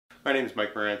My name is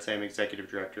Mike Morency. I'm Executive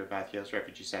Director of Matthew House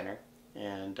Refugee Center,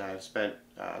 and I've spent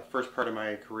first part of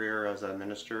my career as a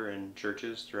minister in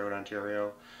churches throughout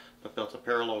Ontario, but built a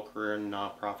parallel career in the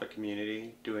nonprofit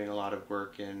community, doing a lot of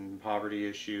work in poverty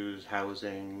issues,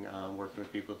 housing, working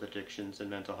with people with addictions and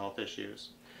mental health issues.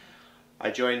 I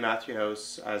joined Matthew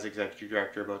House as Executive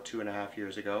Director about 2.5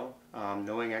 years ago,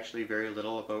 knowing actually very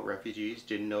little about refugees,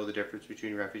 didn't know the difference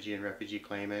between refugee and refugee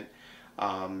claimant,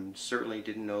 certainly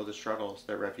didn't know the struggles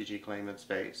that refugee claimants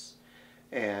face.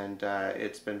 And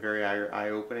it's been very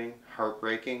eye-opening,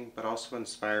 heartbreaking, but also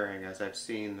inspiring as I've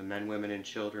seen the men, women, and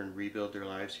children rebuild their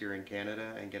lives here in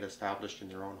Canada and get established in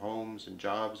their own homes and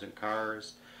jobs and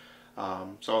cars.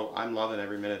 So I'm loving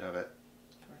every minute of it.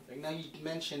 Perfect. Now you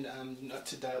mentioned, not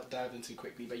to dive into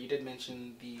quickly, but you did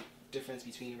mention the difference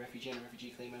between a refugee and a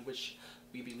refugee claimant, which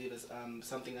we believe is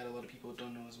something that a lot of people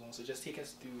don't know as well. So just take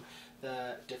us through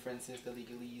the differences, the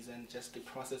legalese, and just the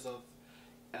process of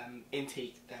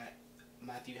intake that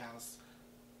Matthew House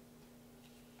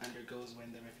undergoes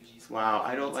when the refugees. Wow,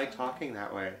 I don't like talking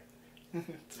that way.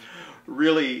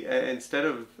 Really, instead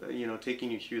of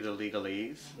taking you through the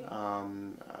legalese,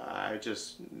 I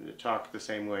just talk the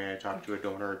same way I talk to a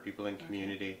donor or people in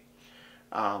community.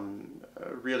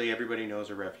 Really, everybody knows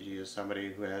a refugee is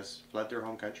somebody who has fled their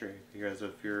home country because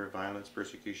of fear of violence,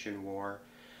 persecution, war.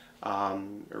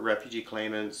 Refugee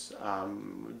claimants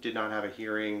did not have a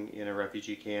hearing in a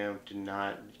refugee camp, did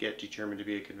not get determined to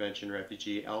be a convention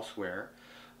refugee elsewhere.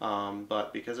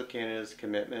 But because of Canada's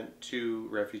commitment to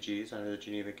refugees under the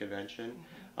Geneva Convention,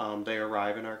 they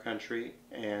arrive in our country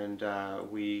and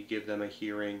we give them a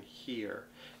hearing here.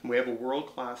 And we have a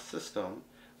world-class system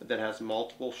that has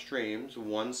multiple streams,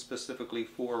 one specifically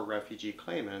for refugee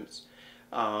claimants,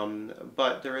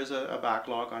 but there is a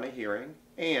backlog on a hearing,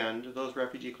 and those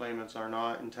refugee claimants are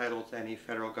not entitled to any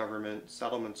federal government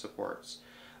settlement supports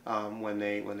when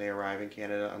they arrive in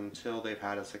Canada until they've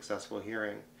had a successful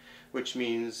hearing. Which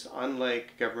means,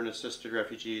 unlike government-assisted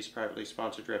refugees, privately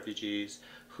sponsored refugees,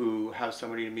 who have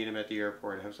somebody to meet them at the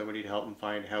airport, have somebody to help them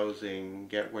find housing,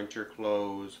 get winter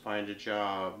clothes, find a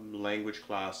job, language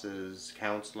classes,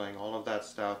 counseling, all of that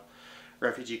stuff,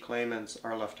 refugee claimants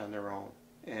are left on their own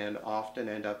and often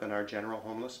end up in our general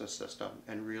homelessness system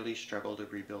and really struggle to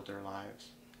rebuild their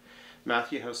lives.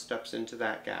 Matthew House steps into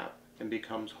that gap and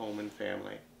becomes home and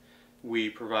family. We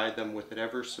provide them with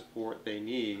whatever support they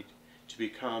need to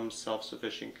become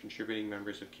self-sufficient contributing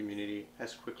members of community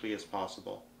as quickly as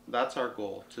possible. That's our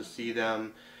goal, to see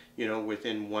them,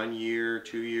 within 1 year,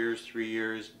 2 years, 3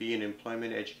 years, be in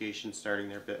employment, education, starting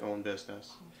their own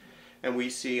business. And we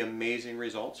see amazing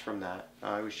results from that.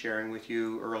 I was sharing with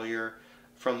you earlier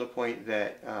from the point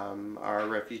that our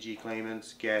refugee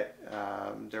claimants get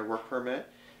their work permit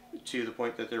to the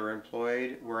point that they're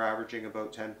employed, we're averaging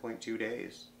about 10.2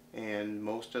 days. And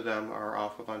most of them are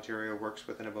off of Ontario Works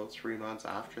within about 3 months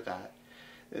after that.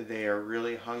 They are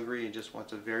really hungry and just want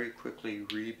to very quickly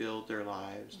rebuild their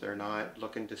lives. They're not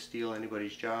looking to steal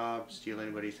anybody's job, steal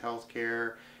anybody's health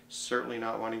care, certainly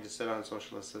not wanting to sit on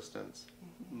social assistance.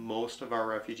 Most of our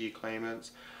refugee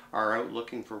claimants are out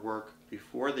looking for work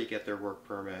before they get their work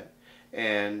permit,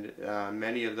 and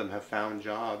many of them have found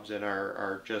jobs and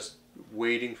are just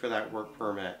waiting for that work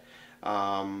permit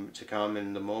to come,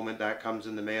 and the moment that comes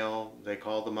in the mail, they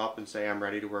call them up and say, I'm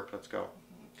ready to work, let's go.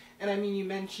 And I mean, you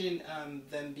mentioned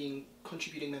them being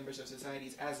contributing members of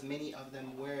societies, as many of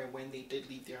them were when they did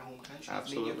leave their home countries.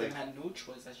 Absolutely. Many of them had no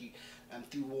choice, as you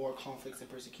through war, conflicts, and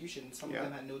persecution. Some of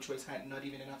them had no choice, had not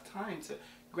even enough time to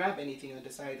grab anything and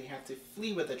decided they have to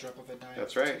flee with a drop of a dime.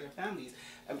 That's right. To their families.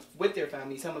 With their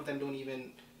families, some of them don't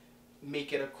even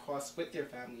make it across with their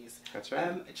families. That's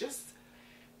right. Just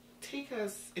take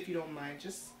us, if you don't mind,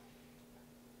 just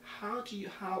how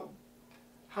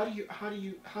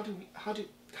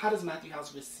does Matthew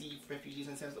House receive refugees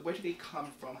in sense? Where do they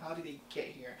come from? How do they get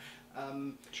here?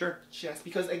 Sure. Just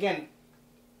because, again,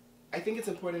 I think it's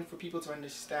important for people to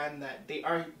understand that they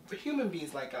are human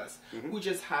beings like us, who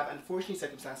just have unfortunate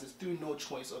circumstances through no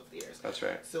choice of theirs. That's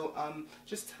right. So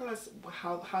just tell us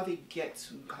how they get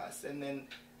to us, and then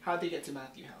how they get to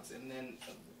Matthew House, and then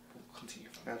we'll continue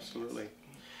from there. Absolutely.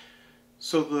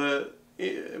 So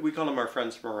we call them our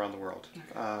friends from around the world.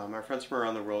 Okay. Our friends from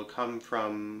around the world come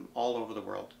from all over the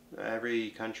world,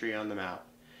 every country on the map.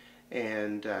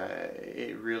 And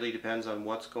it really depends on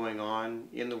what's going on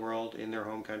in the world, in their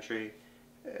home country.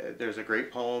 There's a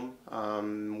great poem.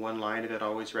 One line of it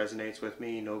always resonates with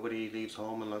me. Nobody leaves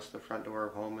home unless the front door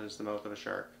of home is the mouth of a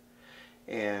shark.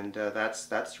 And that's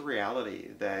the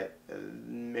reality, that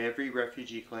every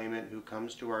refugee claimant who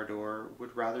comes to our door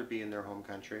would rather be in their home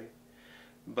country,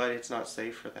 but it's not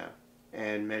safe for them.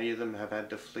 and many of them have had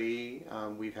to flee.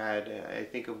 We've had, I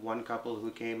think of one couple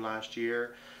who came last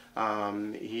year.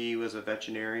 He was a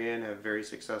veterinarian, a very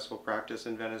successful practice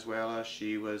in Venezuela.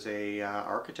 She was a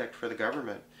architect for the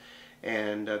government.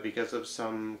 And because of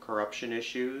some corruption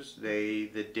issues, the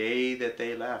day that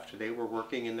they left, they were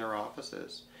working in their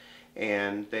offices.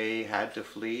 And they had to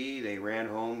flee. They ran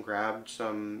home, grabbed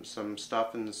some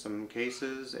stuff in some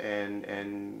cases,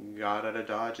 and got out of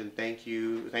Dodge. And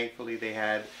thankfully they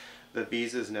had the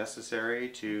visas necessary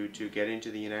to get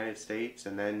into the United States,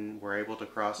 and then were able to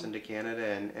cross into Canada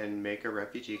and make a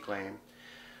refugee claim.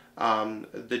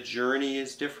 The journey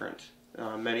is different.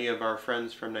 Many of our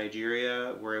friends from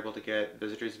Nigeria were able to get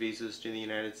visitors visas to the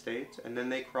United States, and then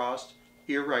they crossed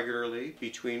irregularly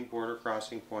between border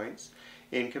crossing points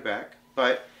in Quebec,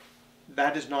 but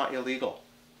that is not illegal.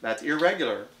 That's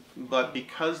irregular, but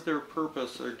because their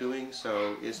purpose of doing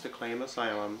so is to claim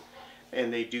asylum,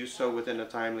 and they do so within a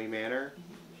timely manner,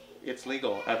 it's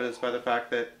legal, evidenced by the fact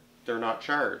that they're not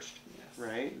charged,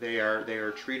 right? They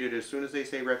are treated, as soon as they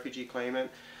say refugee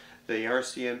claimant, the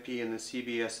RCMP and the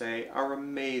CBSA are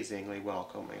amazingly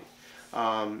welcoming,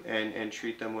 and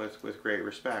treat them with great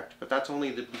respect. But that's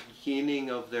only the beginning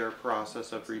of their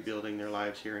process of rebuilding their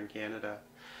lives here in Canada.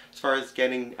 As far as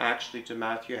getting actually to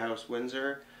Matthew House,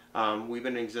 Windsor, we've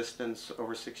been in existence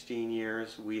over 16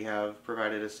 years. We have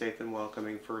provided a safe and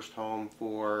welcoming first home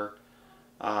for,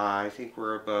 I think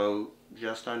we're about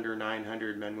just under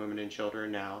 900 men, women, and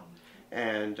children now.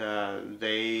 And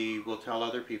they will tell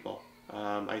other people.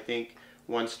 I think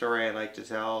one story I like to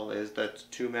tell is that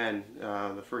two men,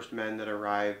 the first men that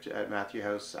arrived at Matthew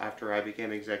House after I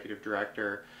became executive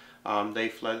director, they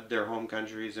fled their home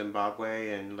country, Zimbabwe,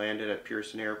 and landed at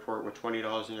Pearson Airport with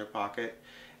 $20 in their pocket.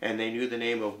 And they knew the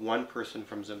name of one person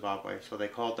from Zimbabwe. So they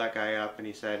called that guy up and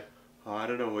he said, "Oh, I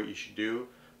don't know what you should do,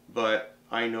 but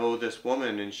I know this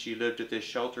woman and she lived at this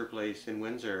shelter place in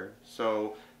Windsor."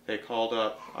 So they called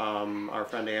up our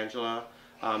friend Angela,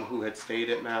 who had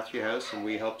stayed at Matthew House, and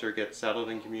we helped her get settled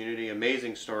in community.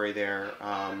 Amazing story there.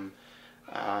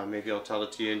 Maybe I'll tell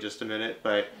it to you in just a minute,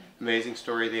 but amazing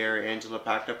story there. Angela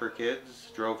packed up her kids,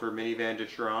 drove her minivan to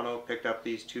Toronto, picked up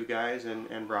these two guys,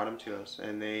 and brought them to us,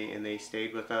 and they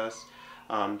stayed with us.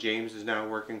 James is now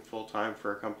working full-time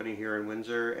for a company here in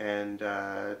Windsor, and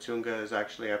Tunga is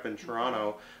actually up in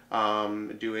Toronto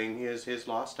doing his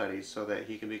law studies so that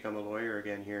he can become a lawyer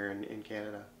again here in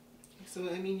Canada. So,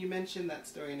 I mean, you mentioned that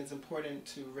story, and it's important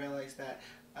to realize that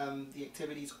the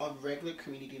activities of regular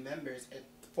community members, it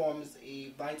forms a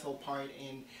vital part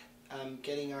in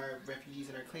getting our refugees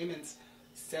and our claimants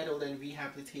settled and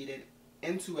rehabilitated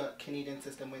into a Canadian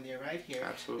system when they arrive here.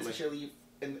 Absolutely. Especially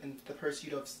in the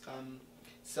pursuit of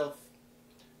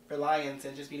self-reliance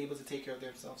and just being able to take care of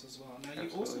themselves as well. Now,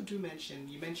 Absolutely. you also do mention,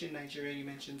 you mentioned Nigeria, you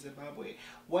mentioned Zimbabwe.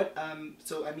 What,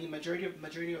 so, I mean, majority of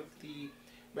the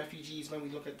refugees, when we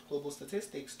look at global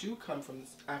statistics, do come from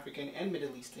African and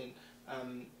Middle Eastern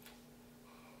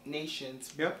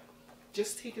nations. Yep.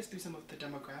 Just take us through some of the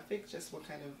demographics, just what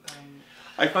kind of...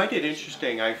 I find it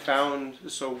interesting. I found,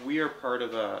 so we are part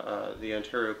of the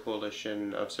Ontario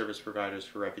Coalition of Service Providers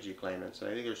for Refugee Claimants, and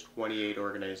I think there's 28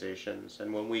 organizations,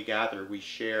 and when we gather, we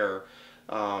share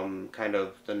kind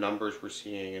of the numbers we're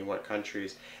seeing in what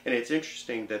countries, and it's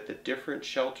interesting that the different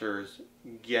shelters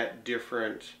get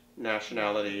different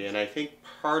nationality, and I think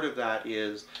part of that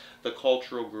is the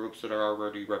cultural groups that are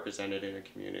already represented in a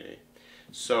community.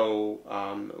 So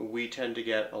we tend to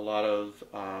get a lot of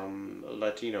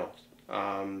Latinos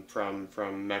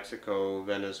from Mexico,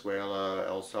 Venezuela,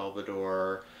 El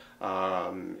Salvador,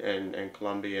 and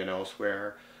Colombia and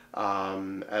elsewhere,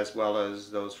 as well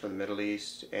as those from the Middle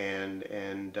East and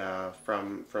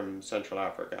from Central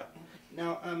Africa.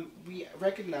 Now, we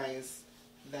recognize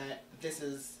that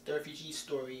the refugee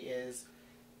story is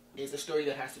a story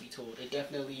that has to be told. It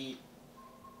definitely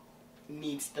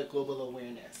needs the global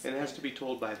awareness. And it has to be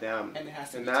told by them. And it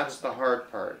has to and be that's told the hard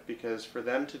part, because for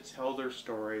them to tell their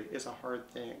story is a hard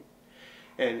thing.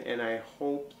 And I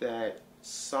hope that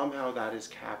somehow that is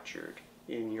captured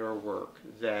in your work,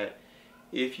 that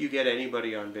if you get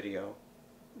anybody on video,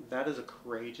 that is a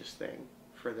courageous thing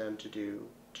for them to do,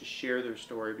 to share their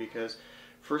story, because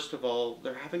first of all,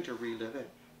 they're having to relive it.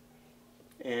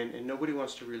 And nobody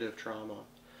wants to relive trauma.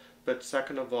 But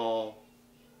second of all,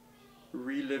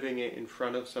 reliving it in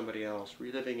front of somebody else,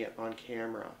 reliving it on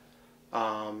camera,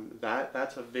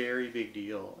 that's a very big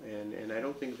deal. And I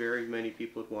don't think very many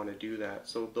people would want to do that.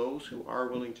 So those who are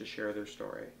willing to share their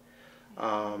story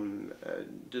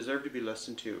deserve to be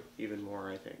listened to even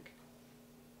more, I think.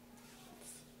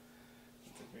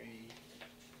 That's a very,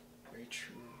 very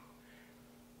true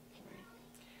point.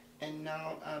 And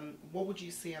now, what would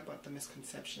you say about the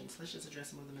misconceptions? Let's just address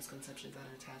some of the misconceptions that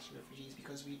are attached to refugees,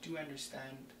 because we do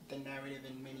understand the narrative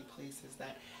in many places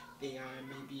that they are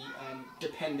maybe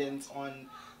dependent on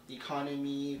the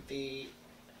economy, they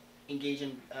engage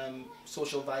in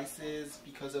social vices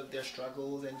because of their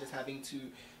struggles and just having to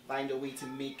find a way to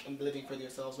make a living for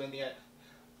themselves when they are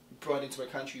brought into a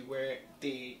country where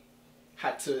they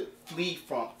had to flee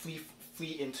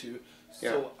into.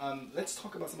 So let's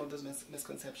talk about some of those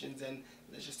misconceptions, and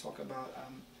let's just talk about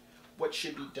what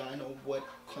should be done, or what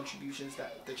contributions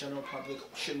that the general public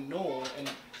should know, and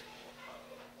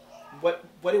what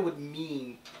it would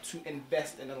mean to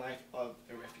invest in the life of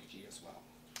a refugee as well.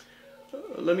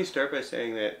 Let me start by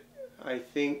saying that I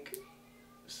think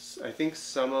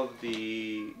some of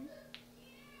the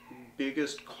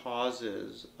biggest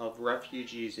causes of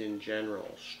refugees in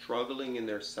general struggling in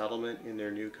their settlement in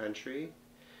their new country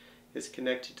is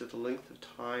connected to the length of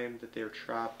time that they're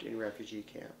trapped in refugee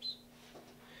camps.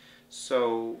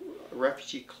 So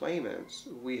refugee claimants,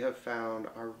 we have found,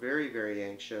 are very, very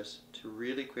anxious to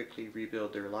really quickly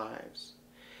rebuild their lives.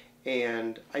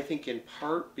 And I think in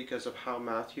part because of how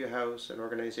Matthew House and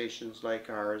organizations like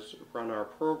ours run our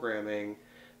programming,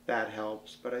 that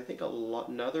helps. But I think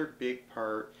another big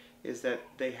part is that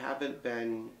they haven't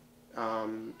been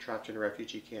trapped in a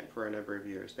refugee camp for a number of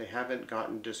years. They haven't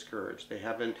gotten discouraged. They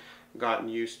haven't gotten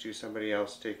used to somebody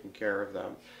else taking care of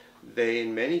them. They,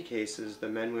 in many cases, the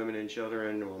men, women, and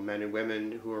children, well, men and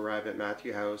women who arrive at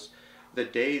Matthew House, the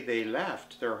day they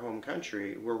left their home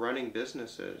country, were running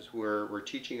businesses, were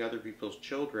teaching other people's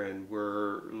children,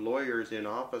 were lawyers in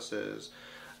offices,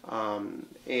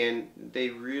 and they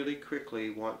really quickly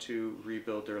want to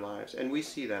rebuild their lives. And we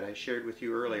see that. I shared with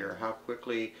you earlier how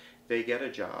quickly they get a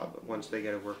job once they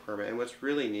get a work permit. And what's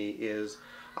really neat is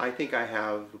I think I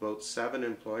have about 7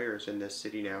 employers in this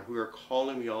city now who are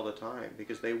calling me all the time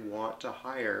because they want to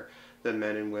hire the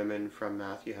men and women from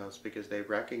Matthew House, because they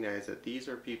recognize that these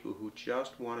are people who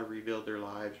just want to rebuild their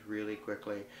lives really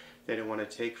quickly. They don't want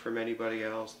to take from anybody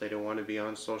else. They don't want to be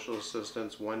on social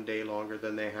assistance one day longer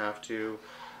than they have to.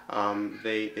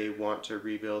 They want to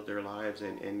rebuild their lives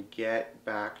and get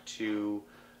back to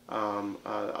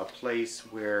a place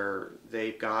where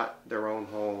they've got their own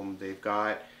home, they've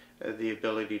got the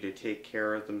ability to take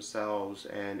care of themselves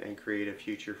and create a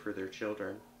future for their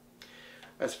children.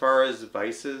 As far as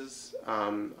vices,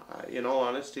 in all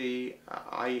honesty,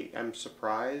 I am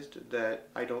surprised that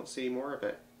I don't see more of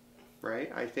it,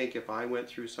 right? I think if I went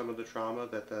through some of the trauma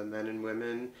that the men and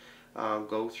women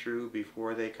go through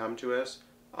before they come to us,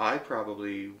 I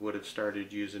probably would have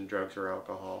started using drugs or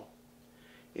alcohol.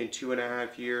 In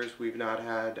 2.5 years, we've not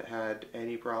had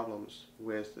any problems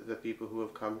with the people who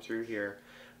have come through here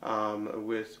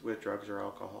with drugs or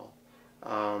alcohol.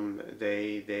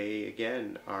 They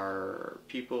again are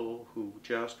people who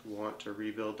just want to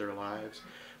rebuild their lives.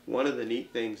 One of the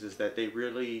neat things is that they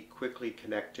really quickly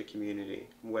connect to community,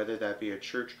 whether that be a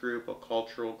church group, a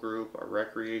cultural group, a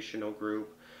recreational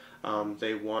group.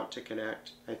 They want to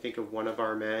connect. I think of one of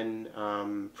our men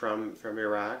from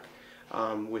Iraq.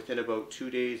 Within about 2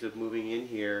 days of moving in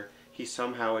here, he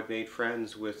somehow had made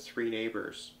friends with 3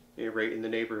 neighbors right in the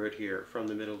neighborhood here from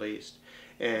the Middle East.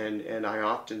 And I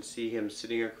often see him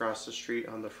sitting across the street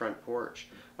on the front porch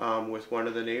with one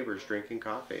of the neighbors drinking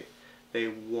coffee. They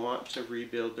want to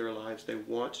rebuild their lives. They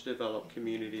want to develop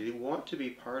community. They want to be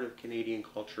part of Canadian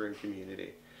culture and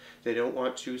community. They don't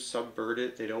want to subvert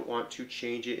it. They don't want to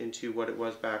change it into what it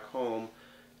was back home.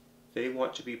 They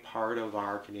want to be part of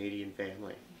our Canadian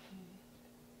family.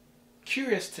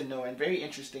 Curious to know and very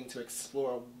interesting to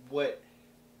explore what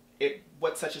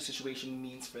such a situation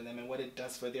means for them and what it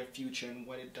does for their future and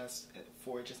what it does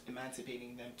for just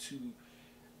emancipating them to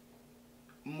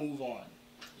move on.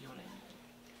 You know what I mean?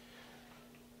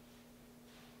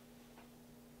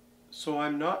 So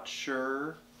I'm not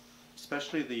sure,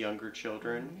 especially the younger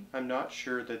children, I'm not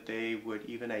sure that they would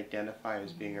even identify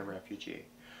as being a refugee.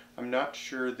 I'm not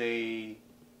sure they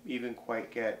even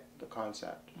quite get the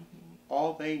concept.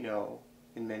 All they know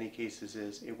in many cases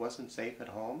is it wasn't safe at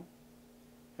home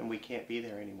and we can't be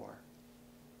there anymore.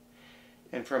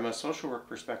 And from a social work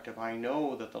perspective, I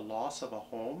know that the loss of a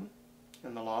home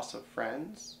and the loss of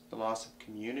friends, the loss of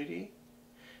community,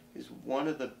 is one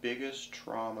of the biggest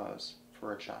traumas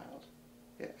for a child.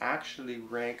 It actually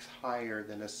ranks higher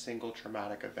than a single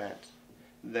traumatic event,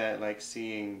 that like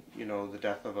seeing, you know, the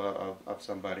death of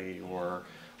somebody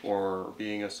or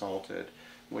being assaulted.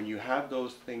 When you have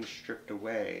those things stripped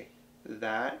away,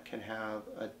 that can have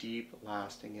a deep,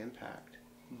 lasting impact.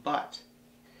 But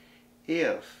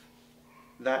if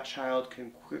that child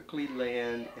can quickly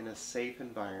land in a safe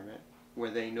environment where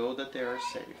they know that they are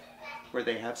safe, where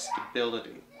they have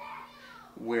stability,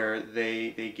 where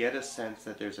they get a sense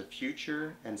that there's a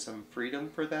future and some freedom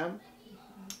for them,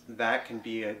 that can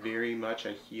be a very much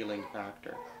a healing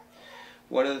factor.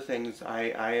 One of the things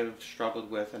I have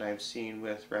struggled with and I've seen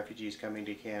with refugees coming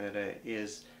to Canada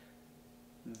is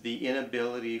the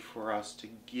inability for us to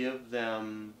give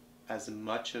them as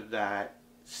much of that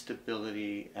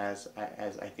stability as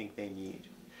I think they need.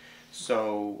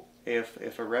 So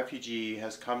if a refugee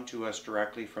has come to us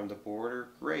directly from the border,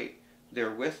 great,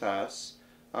 they're with us,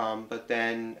 but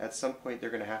then at some point they're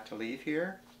going to have to leave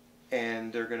here,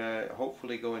 and they're going to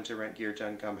hopefully go into rent geared to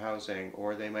income housing,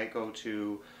 or they might go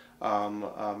to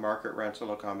market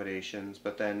rental accommodations,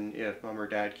 but then if mom or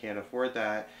dad can't afford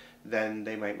that, then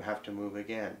they might have to move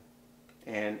again.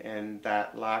 And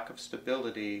that lack of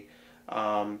stability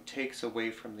takes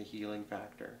away from the healing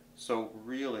factor. So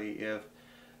really,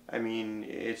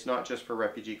 it's not just for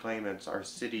refugee claimants. Our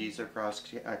cities across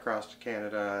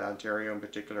Canada, Ontario in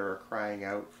particular, are crying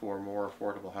out for more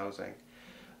affordable housing.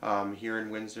 Here in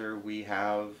Windsor, we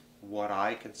have what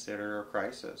I consider a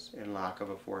crisis in lack of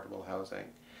affordable housing.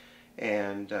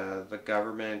 And the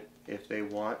government, if they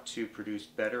want to produce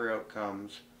better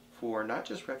outcomes for not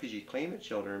just refugee claimant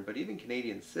children, but even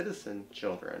Canadian citizen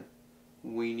children,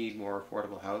 we need more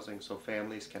affordable housing so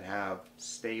families can have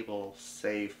stable,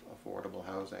 safe, affordable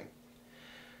housing.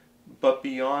 But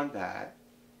beyond that,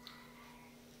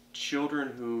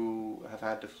 children who have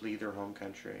had to flee their home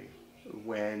country,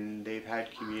 when they've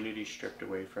had community stripped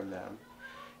away from them,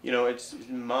 it's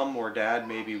mom or dad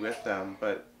may be with them,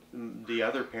 but the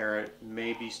other parent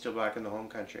may be still back in the home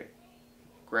country.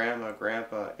 Grandma,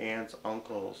 grandpa, aunts,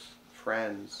 uncles,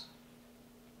 friends,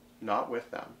 not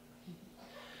with them.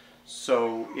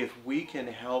 So if we can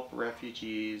help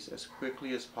refugees as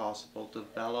quickly as possible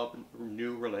develop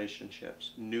new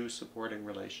relationships, new supporting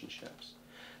relationships,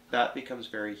 that becomes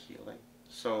very healing.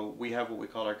 So we have what we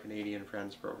call our Canadian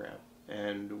Friends program.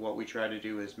 And what we try to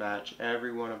do is match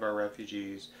every one of our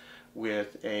refugees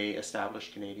with a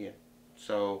established Canadian.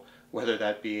 So whether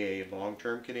that be a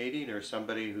long-term Canadian or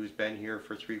somebody who's been here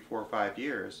for 3, 4, 5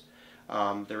 years,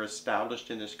 they're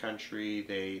established in this country,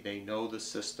 they know the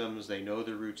systems, they know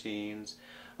the routines,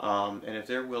 and if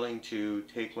they're willing to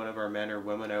take one of our men or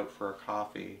women out for a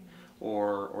coffee,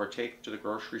 or take them to the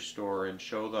grocery store and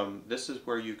show them this is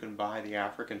where you can buy the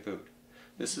African food,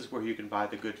 this is where you can buy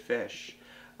the good fish,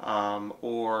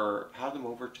 or have them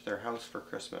over to their house for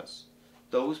Christmas,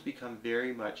 those become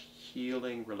very much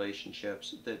healing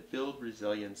relationships that build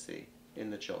resiliency in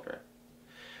the children.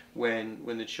 When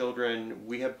the children,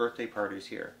 we have birthday parties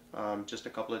here. Just a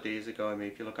couple of days ago,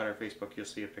 if you look on our Facebook, you'll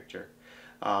see a picture.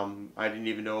 I didn't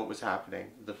even know it was happening.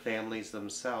 The families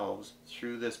themselves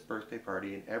threw this birthday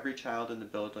party, and every child in the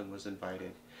building was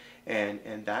invited.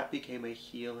 And that became a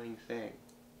healing thing,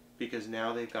 because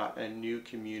now they've got a new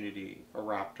community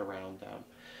wrapped around them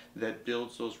that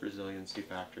builds those resiliency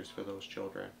factors for those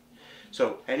children.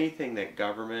 So anything that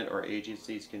government or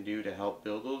agencies can do to help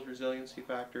build those resiliency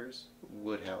factors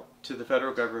would help. To the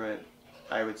federal government,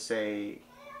 I would say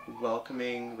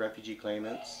welcoming refugee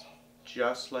claimants,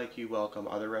 just like you welcome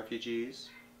other refugees,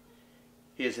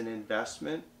 is an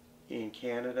investment in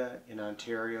Canada, in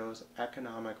Ontario's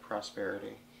economic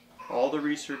prosperity. All the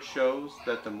research shows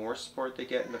that the more support they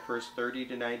get in the first 30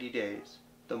 to 90 days,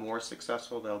 the more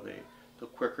successful they'll be, the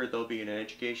quicker they'll be in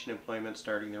education, employment,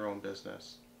 starting their own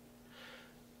business.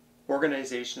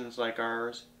 Organizations like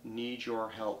ours need your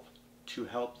help to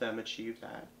help them achieve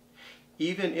that.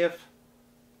 Even if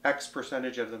X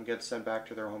percentage of them get sent back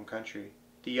to their home country,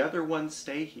 the other ones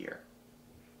stay here.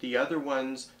 The other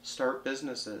ones start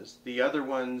businesses. The other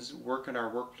ones work in our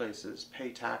workplaces, pay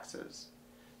taxes.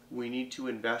 We need to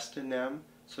invest in them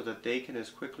so that they can, as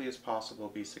quickly as possible,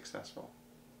 be successful.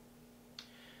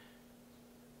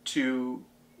 To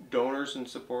donors and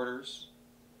supporters,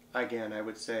 again, I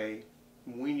would say,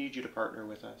 we need you to partner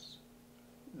with us.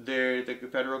 The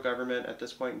federal government at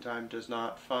this point in time does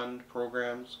not fund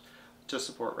programs to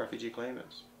support refugee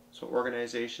claimants. So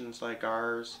organizations like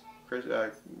ours,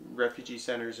 refugee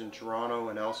centers in Toronto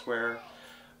and elsewhere,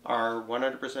 are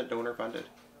 100% donor funded.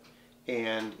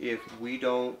 And if we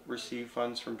don't receive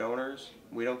funds from donors,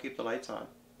 we don't keep the lights on.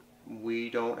 We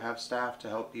don't have staff to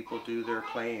help people do their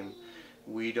claim.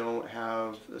 We don't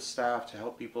have the staff to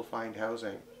help people find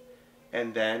housing.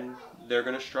 And then they're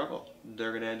going to struggle.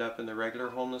 They're going to end up in the regular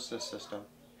homelessness system.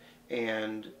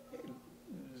 And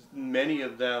many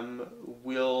of them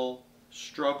will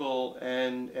struggle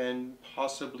and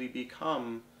possibly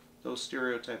become those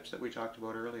stereotypes that we talked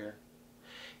about earlier.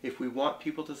 If we want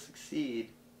people to succeed,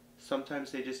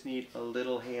 sometimes they just need a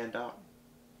little hand up,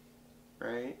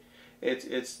 right?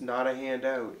 It's not a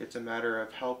handout. It's a matter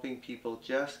of helping people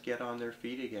just get on their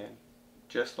feet again.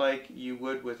 Just like you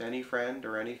would with any friend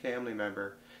or any family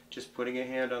member. Just putting a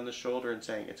hand on the shoulder and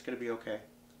saying, it's going to be okay.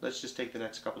 Let's just take the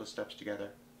next couple of steps together.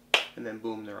 And then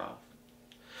boom, they're off.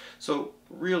 So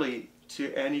really,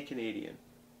 to any Canadian,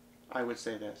 I would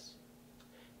say this.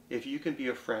 If you can be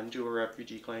a friend to a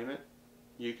refugee claimant,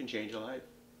 you can change a life.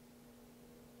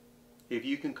 If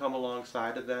you can come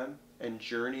alongside of them and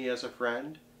journey as a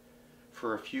friend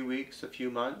for a few weeks, a few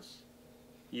months,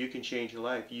 you can change a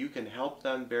life. You can help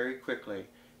them very quickly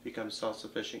become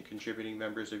self-sufficient, contributing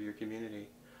members of your community.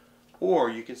 Or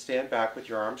you can stand back with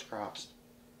your arms crossed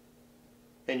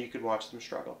and you can watch them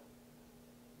struggle.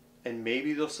 And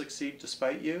maybe they'll succeed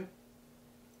despite you,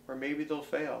 or maybe they'll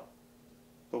fail.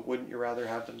 But wouldn't you rather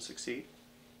have them succeed?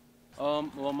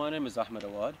 Well, my name is Ahmed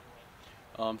Awad.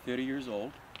 I'm 30 years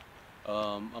old.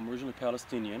 I'm originally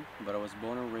Palestinian, but I was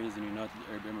born and raised in the United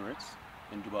Arab Emirates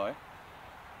in Dubai.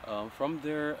 From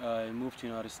there, I moved to the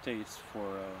United States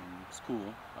for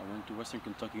school. I went to Western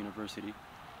Kentucky University.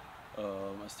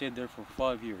 I stayed there for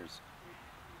 5 years.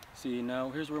 See, now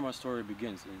here's where my story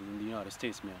begins, in the United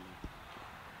States mainly.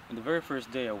 And the very first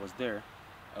day I was there,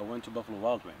 I went to Buffalo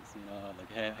Wild Wings,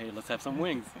 like, hey, let's have some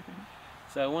wings.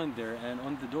 So I went there, and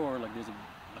on the door, like, there's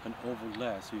like an oval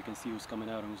glass, so you can see who's coming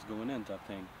out and who's going in, type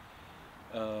thing.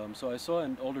 So I saw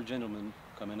an older gentleman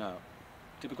coming out,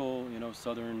 typical,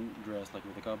 southern dress, like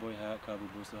with a cowboy hat, cowboy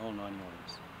boots, the whole 9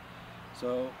 yards.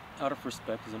 So out of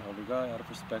respect, he's an older guy. Out of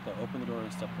respect, I opened the door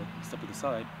and step to the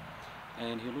side,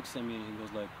 and he looks at me and he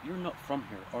goes like, "You're not from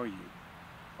here, are you?"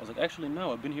 I was like, "Actually,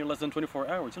 no. I've been here less than 24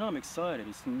 hours. I'm excited.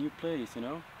 It's a new place,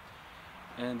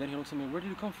 And then he looks at me, "Where did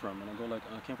you come from?" And I go like,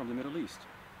 "I came from the Middle East."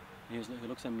 And he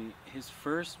looks at me. His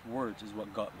first words is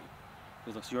what got me.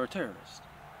 He's like, "So you're a terrorist?"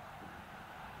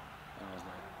 And I was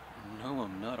like, "No,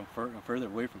 I'm not. I'm further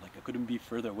away from, like, I couldn't be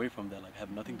further away from that. Like,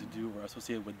 have nothing to do or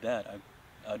associated with that.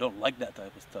 I don't like that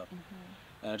type of stuff."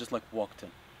 And I just like walked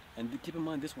in. And keep in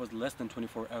mind, this was less than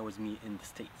 24 hours me in the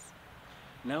States.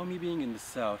 Now, me being in the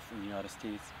South in the United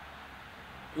States,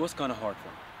 it was kind of hard for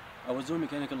me. I was doing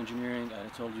mechanical engineering, and I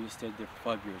told you I stayed there for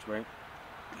 5 years, right?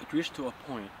 It reached to a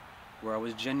point where I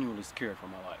was genuinely scared for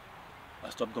my life. I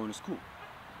stopped going to school.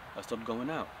 I stopped going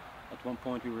out. At one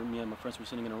point, me and my friends were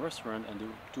sitting in a restaurant, and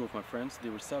two of my friends, they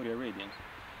were Saudi Arabians.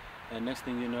 And next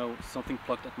thing you know, something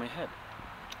plucked at my head.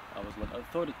 I was like, I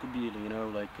thought it could be,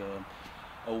 like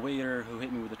a waiter who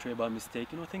hit me with a tray by mistake.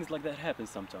 Things like that happen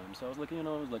sometimes. So I was like, I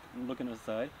was like looking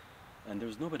aside, and there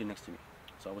was nobody next to me.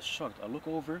 So I was shocked. I look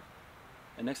over,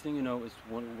 and next thing you know, it's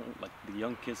one like the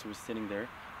young kids who were sitting there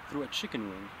threw a chicken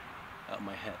wing at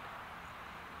my head.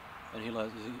 And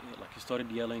he started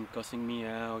yelling, cussing me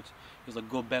out. He was like,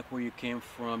 "Go back where you came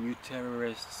from, you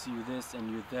terrorists, you this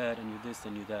and you that and you this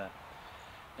and you that."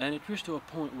 And it reached to a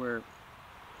point where,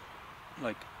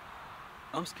 like,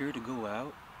 I'm scared to go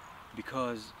out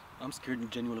because I'm scared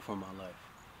genuinely for my life.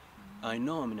 I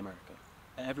know I'm in America,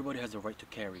 and everybody has the right to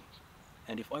carry.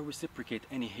 And if I reciprocate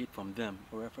any hate from them,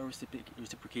 or if I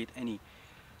reciprocate any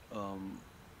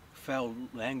foul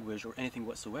language or anything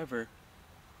whatsoever,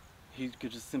 he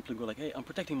could just simply go like, "Hey, I'm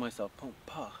protecting myself,"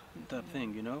 type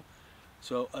thing,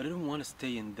 So I didn't want to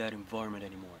stay in that environment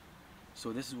anymore.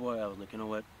 So this is why I was like, you know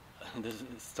what,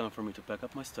 it's time for me to pack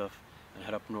up my stuff and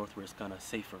head up north where it's kind of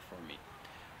safer for me.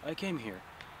 I came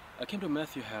to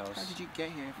Matthew House. How did you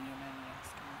get here, if you don't mind me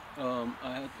asking?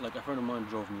 I had, like, a friend of mine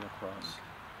drove me across.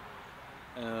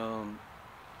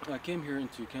 I came here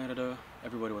into Canada,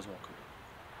 everybody was welcome.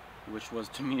 Which was,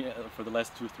 to me, for the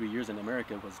last 2 or 3 years in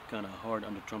America, it was kind of hard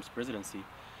under Trump's presidency.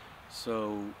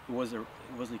 So it was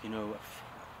like, it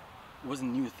wasn't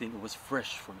a new thing, it was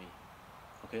fresh for me.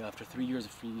 Okay, after 3 years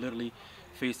of literally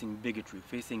facing bigotry,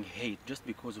 facing hate, just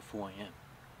because of who I am.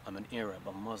 I'm an Arab,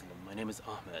 I'm Muslim, my name is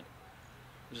Ahmed.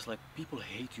 It's just like, people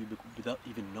hate you without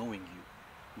even knowing you,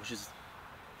 which is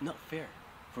not fair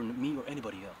for me or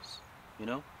anybody else,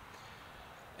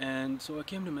 And so I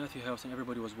came to Matthew House, and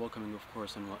everybody was welcoming, of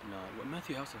course, and whatnot. What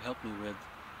Matthew House have helped me with,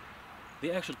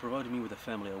 they actually provided me with a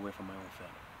family away from my own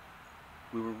family.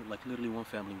 We were like literally one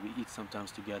family. We eat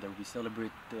sometimes together. We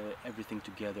celebrate everything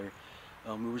together.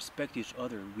 We respect each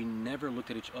other. We never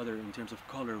looked at each other in terms of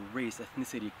color, race,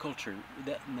 ethnicity, culture.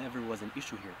 That never was an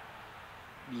issue here.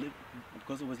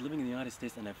 Because I was living in the United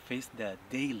States and I faced that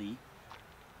daily,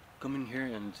 coming here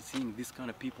and seeing this kind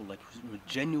of people, like, who are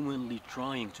genuinely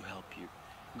trying to help you,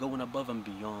 going above and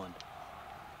beyond,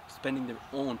 spending their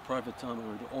own private time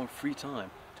or their own free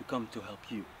time to come to help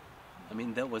you. I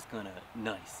mean, that was kind of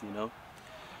nice,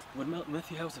 What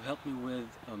Matthew House have helped me with,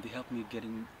 they helped me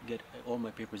get all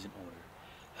my papers in order,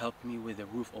 helped me with a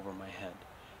roof over my head,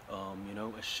 you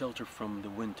know, a shelter from the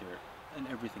winter and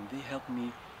everything. They helped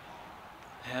me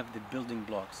have the building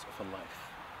blocks of a life.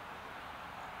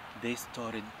 They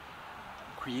started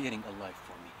creating a life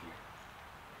for me here.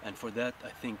 And for that, I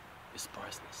think, is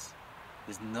priceless.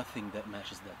 There's nothing that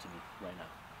matches that to me right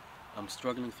now. I'm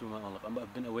struggling through my own life.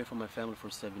 I've been away from my family for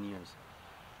 7 years.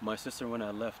 My sister, when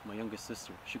I left, my youngest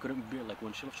sister, she couldn't bear, like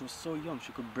when she left, she was so young,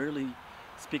 she could barely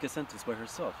speak a sentence by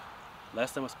herself.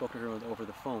 Last time I spoke to her over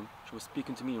the phone, she was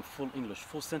speaking to me in full English,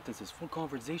 full sentences, full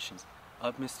conversations.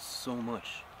 I've missed so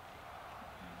much.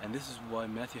 And this is why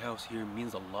Matthew House here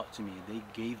means a lot to me. They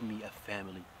gave me a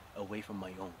family away from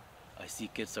my own. I see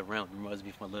kids around, reminds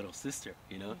me of my little sister,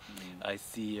 you know? I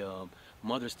see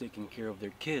mothers taking care of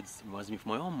their kids, reminds me of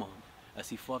my own mom. I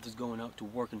see fathers going out to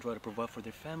work and try to provide for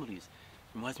their families,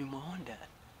 reminds me of my own dad.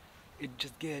 It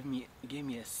just gave me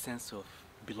a sense of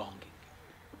belonging,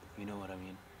 you know what I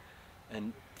mean?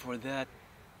 And for that,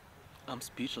 I'm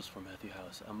speechless for Matthew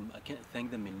House. I can't thank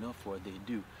them enough for what they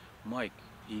do. Mike,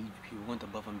 he went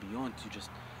above and beyond to just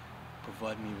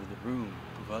provide me with a room,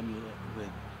 provide me with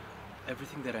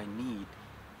everything that I need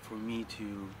for me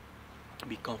to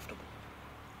be comfortable.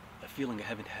 A feeling I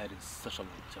haven't had in such a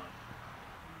long time.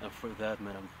 And for that,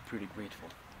 man, I'm pretty grateful.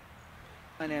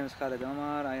 My name is Khalid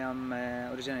Omar. I am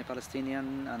originally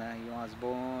Palestinian and I was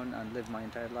born and lived my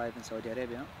entire life in Saudi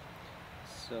Arabia.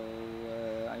 So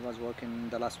I was working,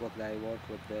 the last work that I worked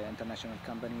with the international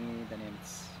company, the name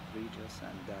is Regis,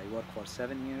 and I worked for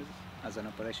 7 years as an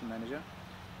operation manager.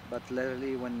 But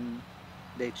literally when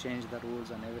they changed the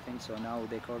rules and everything, so now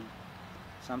they call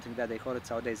something that they call it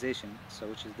Saudization, so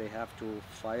which is they have to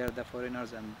fire the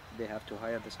foreigners and they have to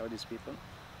hire the Saudis people.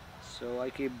 So I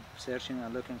keep searching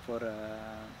and looking for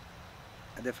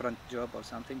a different job or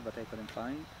something, but I couldn't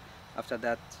find. After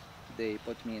that, they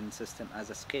put me in system as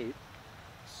a escape.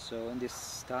 So in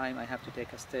this time, I have to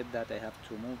take a step that I have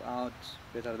to move out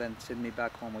rather than send me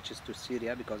back home, which is to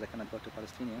Syria, because I cannot go to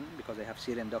Palestinian, because I have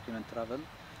Syrian document travel.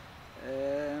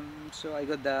 So I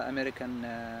got the American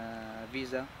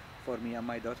visa for me and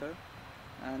my daughter,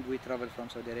 and we travel from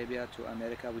Saudi Arabia to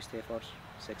America. We stay for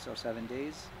 6 or 7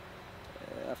 days.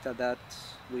 After that,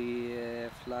 we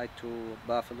fly to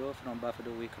Buffalo. From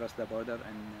Buffalo, we cross the border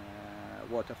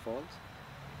in Waterfalls.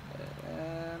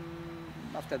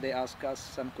 After they ask us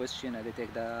some question, they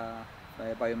take the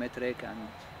biometric and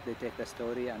they take the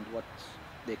story and what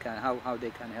they can, how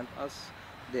they can help us.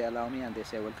 They allow me and they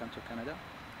say welcome to Canada.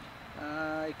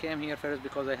 I came here first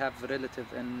because I have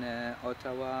relatives in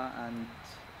Ottawa and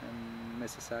in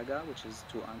Mississauga, which is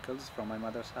 2 uncles from my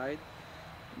mother's side.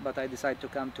 But I decided to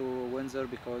come to Windsor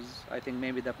because I think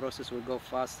maybe the process will go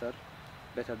faster,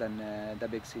 better than the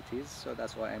big cities. So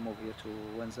that's why I moved here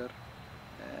to Windsor.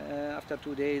 After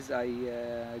 2 days, I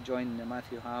joined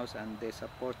Matthew House and they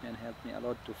support me and help me a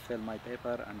lot to fill my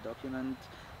paper and document.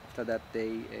 After that,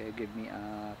 they give me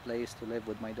a place to live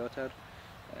with my daughter.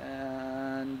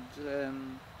 And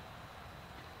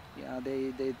yeah,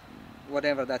 they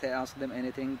whatever that I ask them,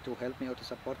 anything to help me or to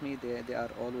support me, they are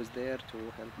always there to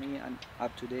help me, and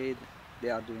up to date they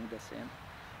are doing the same.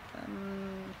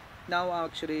 Now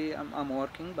actually I'm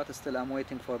working, but still I'm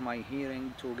waiting for my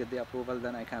hearing to get the approval,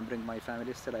 then I can bring my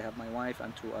family. Still I have my wife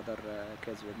and 2 other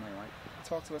kids with my wife.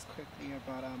 Talk to us quickly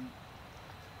about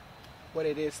what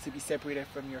it is to be separated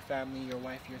from your family, your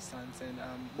wife, your sons, and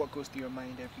what goes through your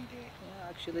mind every day. Yeah,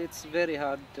 actually it's very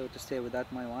hard to stay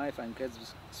without my wife and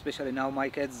kids, especially now my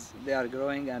kids, they are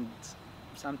growing, and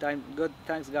sometimes good,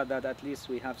 thanks God that at least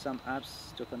we have some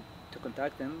apps to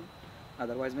contact them.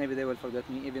 Otherwise maybe they will forget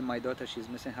me. Even my daughter, she's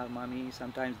missing her mommy.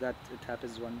 Sometimes that it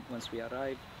happens once we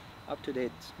arrive. Up to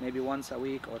date, maybe once a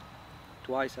week or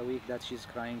twice a week that she's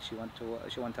crying. She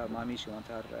want her mommy, she want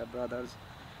her brothers.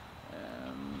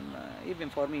 Even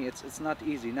for me it's not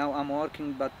easy. Now I'm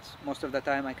working, but most of the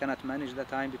time I cannot manage the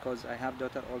time because I have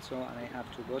daughter also and I have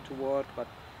to go to work, but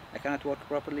I cannot work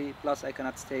properly. Plus I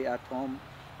cannot stay at home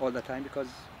all the time because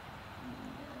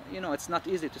you know it's not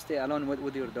easy to stay alone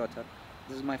with your daughter.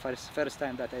 This is my first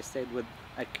time that I stayed with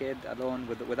a kid alone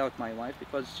without my wife,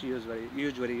 because she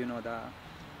usually you know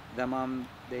the mom,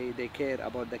 they care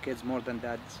about the kids more than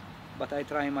dads. But I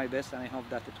try my best and I hope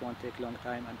that it won't take a long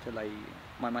time until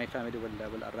my family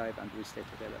will arrive and we stay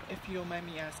together. If you don't mind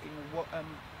me asking,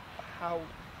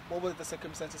 what were the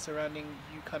circumstances surrounding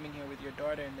you coming here with your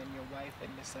daughter and then your wife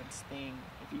and your son staying?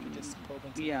 If you could just probe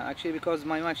into Yeah, actually because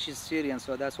my wife, she's Syrian,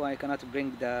 so that's why I cannot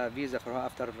bring the visa for her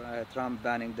after Trump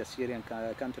banning the Syrian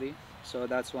country. So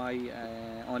that's why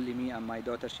only me and my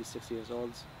daughter, she's 6 years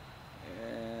old.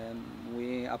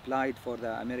 We applied for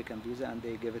the American visa and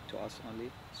they gave it to us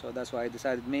only. So that's why I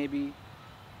decided maybe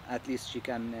at least she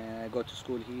can go to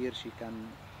school here, she can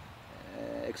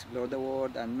explore the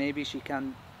world, and maybe she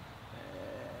can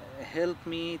help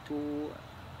me to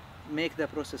make the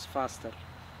process faster,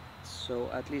 so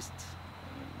at least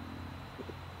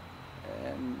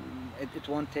it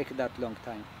won't take that long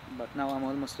time. But now I'm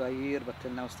almost a year, but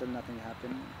till now still nothing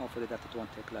happened. Hopefully that it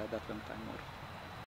won't take that long time more.